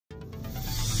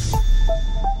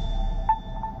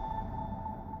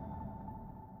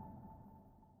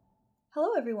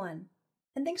everyone,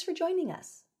 and thanks for joining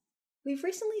us. We've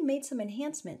recently made some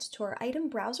enhancements to our item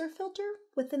browser filter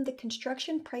within the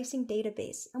Construction Pricing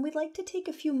Database, and we'd like to take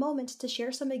a few moments to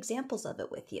share some examples of it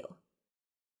with you.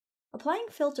 Applying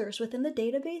filters within the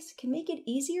database can make it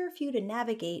easier for you to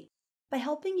navigate by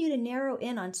helping you to narrow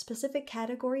in on specific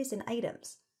categories and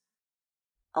items.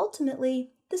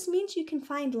 Ultimately, this means you can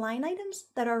find line items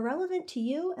that are relevant to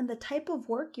you and the type of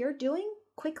work you're doing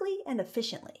quickly and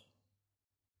efficiently.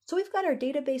 So we've got our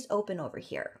database open over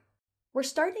here. We're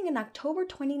starting in October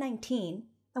 2019,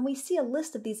 and we see a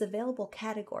list of these available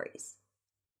categories.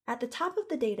 At the top of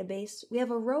the database, we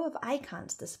have a row of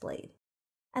icons displayed.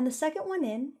 And the second one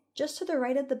in, just to the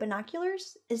right of the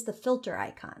binoculars, is the filter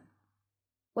icon.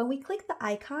 When we click the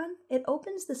icon, it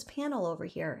opens this panel over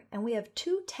here, and we have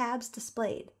two tabs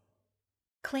displayed: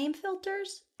 Claim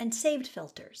Filters and Saved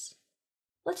Filters.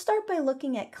 Let's start by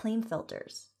looking at Claim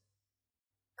Filters.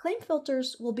 Claim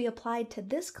filters will be applied to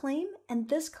this claim and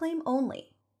this claim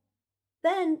only.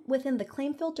 Then, within the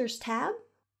Claim Filters tab,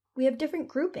 we have different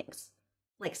groupings,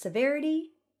 like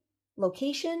severity,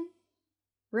 location,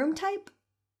 room type,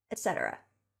 etc.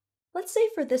 Let's say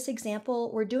for this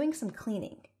example, we're doing some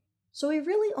cleaning, so we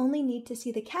really only need to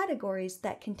see the categories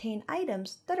that contain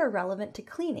items that are relevant to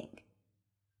cleaning.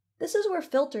 This is where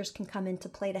filters can come into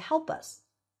play to help us.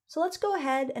 So let's go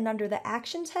ahead and under the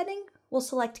Actions heading, we'll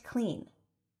select Clean.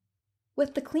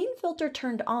 With the Clean filter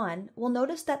turned on, we'll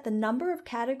notice that the number of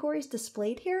categories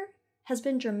displayed here has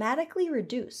been dramatically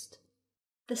reduced.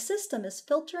 The system is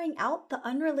filtering out the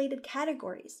unrelated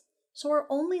categories, so we're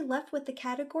only left with the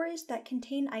categories that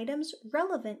contain items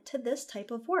relevant to this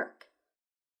type of work.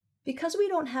 Because we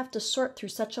don't have to sort through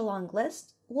such a long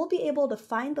list, we'll be able to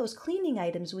find those cleaning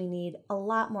items we need a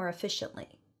lot more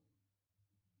efficiently.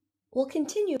 We'll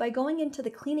continue by going into the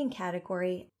cleaning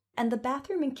category and the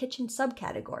bathroom and kitchen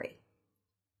subcategory.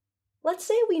 Let's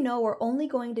say we know we're only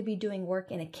going to be doing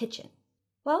work in a kitchen.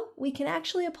 Well, we can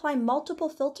actually apply multiple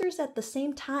filters at the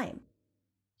same time.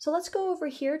 So let's go over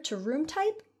here to Room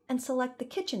Type and select the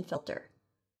Kitchen filter.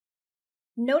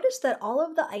 Notice that all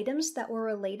of the items that were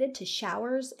related to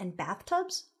showers and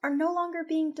bathtubs are no longer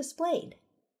being displayed.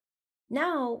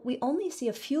 Now, we only see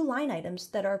a few line items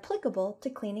that are applicable to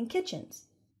cleaning kitchens.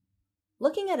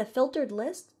 Looking at a filtered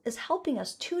list is helping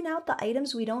us tune out the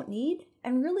items we don't need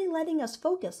and really letting us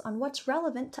focus on what's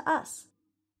relevant to us.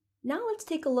 Now let's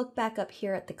take a look back up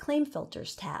here at the Claim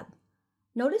Filters tab.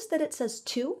 Notice that it says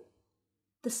 2.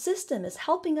 The system is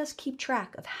helping us keep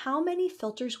track of how many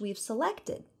filters we've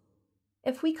selected.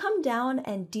 If we come down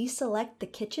and deselect the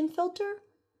Kitchen filter,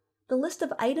 the list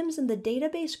of items in the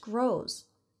database grows,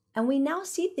 and we now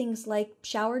see things like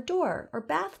shower door or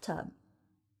bathtub.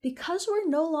 Because we're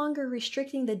no longer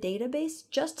restricting the database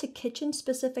just to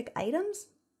kitchen-specific items,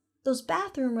 those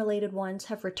bathroom-related ones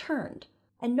have returned,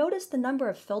 and notice the number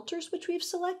of filters which we've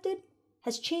selected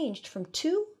has changed from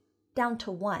 2 down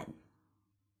to 1.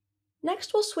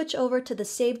 Next, we'll switch over to the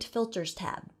Saved Filters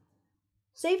tab.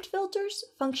 Saved filters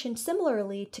function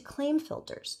similarly to Claim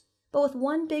filters, but with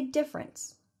one big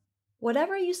difference.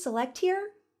 Whatever you select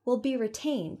here will be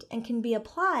retained and can be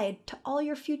applied to all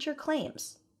your future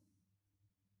claims.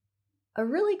 A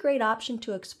really great option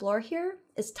to explore here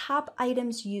is Top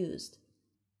Items Used.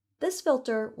 This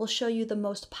filter will show you the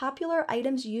most popular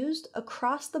items used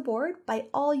across the board by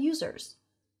all users.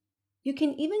 You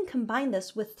can even combine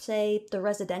this with, say, the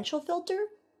Residential filter,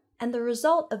 and the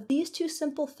result of these two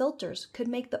simple filters could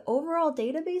make the overall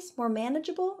database more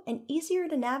manageable and easier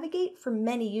to navigate for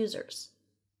many users.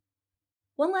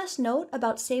 One last note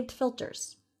about saved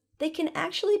filters. They can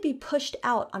actually be pushed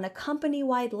out on a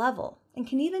company-wide level and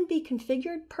can even be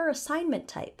configured per assignment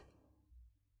type.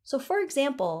 So for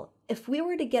example, if we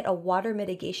were to get a water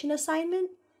mitigation assignment,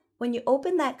 when you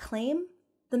open that claim,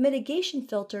 the mitigation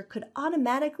filter could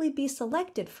automatically be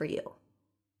selected for you.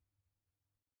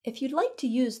 If you'd like to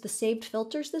use the saved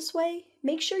filters this way,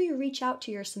 make sure you reach out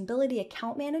to your Symbility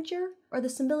account manager or the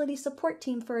Symbility support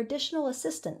team for additional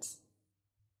assistance.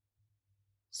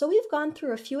 So we've gone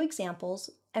through a few examples,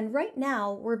 and right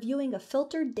now we're viewing a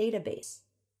filtered database.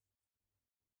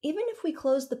 Even if we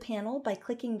close the panel by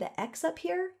clicking the X up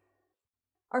here,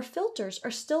 our filters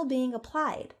are still being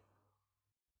applied.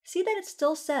 See that it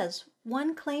still says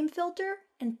 1 claim filter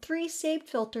and 3 saved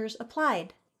filters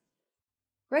applied.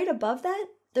 Right above that,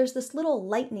 there's this little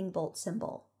lightning bolt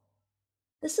symbol.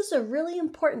 This is a really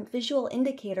important visual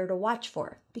indicator to watch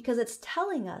for because it's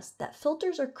telling us that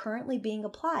filters are currently being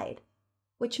applied,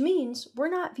 which means we're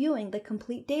not viewing the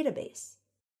complete database.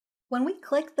 When we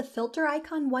click the filter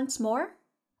icon once more,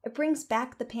 it brings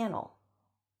back the panel.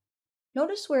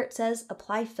 Notice where it says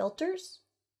Apply Filters?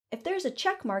 If there's a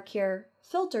check mark here,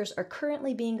 filters are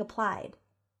currently being applied.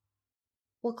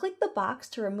 We'll click the box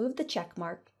to remove the check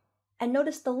mark, and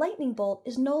notice the lightning bolt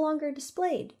is no longer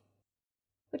displayed,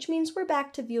 which means we're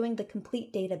back to viewing the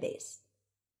complete database.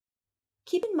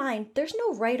 Keep in mind, there's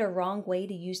no right or wrong way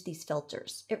to use these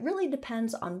filters. It really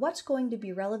depends on what's going to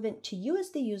be relevant to you as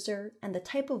the user and the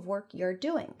type of work you're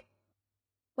doing.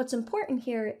 What's important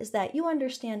here is that you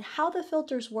understand how the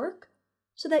filters work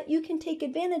so that you can take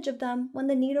advantage of them when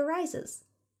the need arises.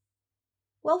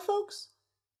 Well, folks,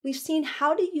 we've seen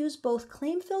how to use both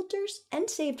claim filters and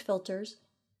saved filters,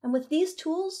 and with these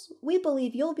tools, we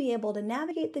believe you'll be able to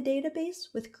navigate the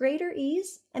database with greater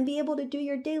ease and be able to do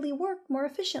your daily work more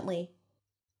efficiently.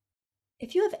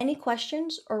 If you have any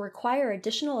questions or require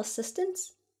additional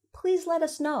assistance, please let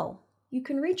us know. You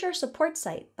can reach our support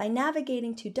site by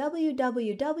navigating to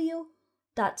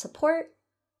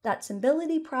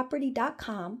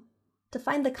www.support.symbilityproperty.com to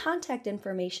find the contact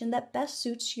information that best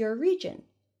suits your region.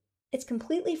 It's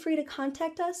completely free to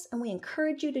contact us, and we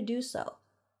encourage you to do so.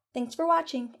 Thanks for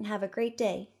watching and have a great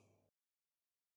day.